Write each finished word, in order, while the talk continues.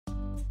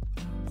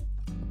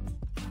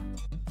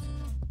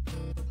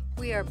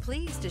We are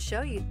pleased to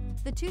show you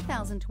the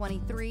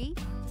 2023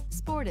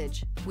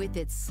 Sportage. With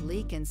its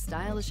sleek and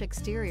stylish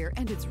exterior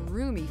and its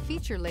roomy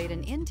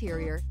feature-laden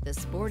interior, the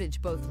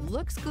Sportage both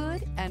looks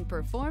good and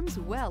performs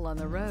well on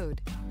the road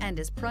and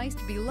is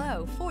priced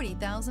below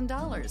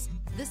 $40,000.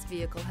 This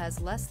vehicle has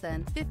less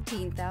than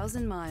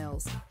 15,000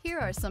 miles. Here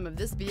are some of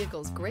this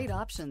vehicle's great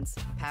options: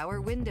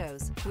 power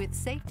windows with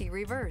safety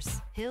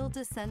reverse, hill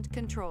descent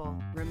control,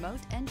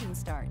 remote engine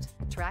start,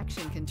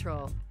 traction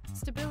control,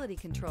 stability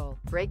control,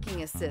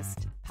 braking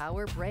assist,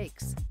 power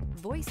brakes,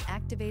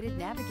 voice-activated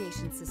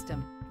navigation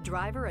system,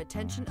 driver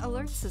attention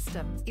alert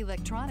system,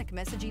 electronic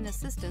messaging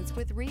assistance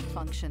with read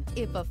function.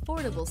 If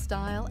affordable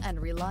style and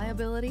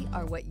reliability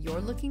are what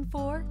you're looking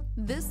for,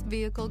 this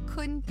vehicle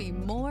couldn't be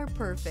more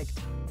perfect.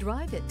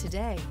 Drive it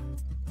today.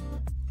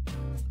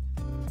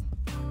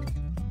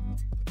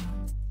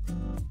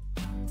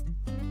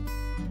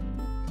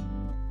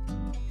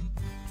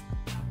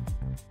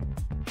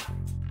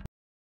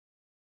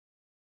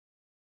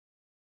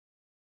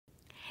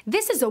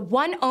 This is a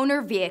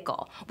one-owner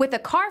vehicle with a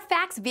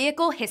Carfax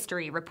Vehicle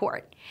History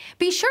Report.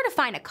 Be sure to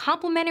find a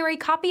complimentary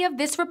copy of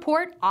this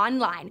report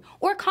online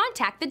or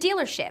contact the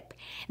dealership.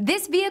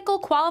 This vehicle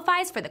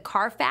qualifies for the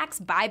Carfax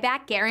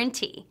Buyback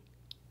Guarantee.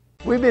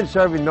 We've been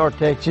serving North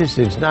Texas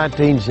since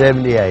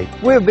 1978.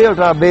 We've built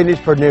our business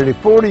for nearly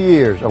 40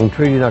 years on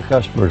treating our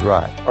customers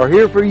right. Are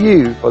here for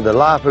you for the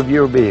life of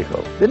your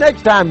vehicle. The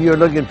next time you're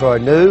looking for a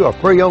new or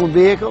pre-owned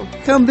vehicle,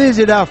 come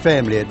visit our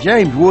family at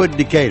James Wood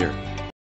Decatur.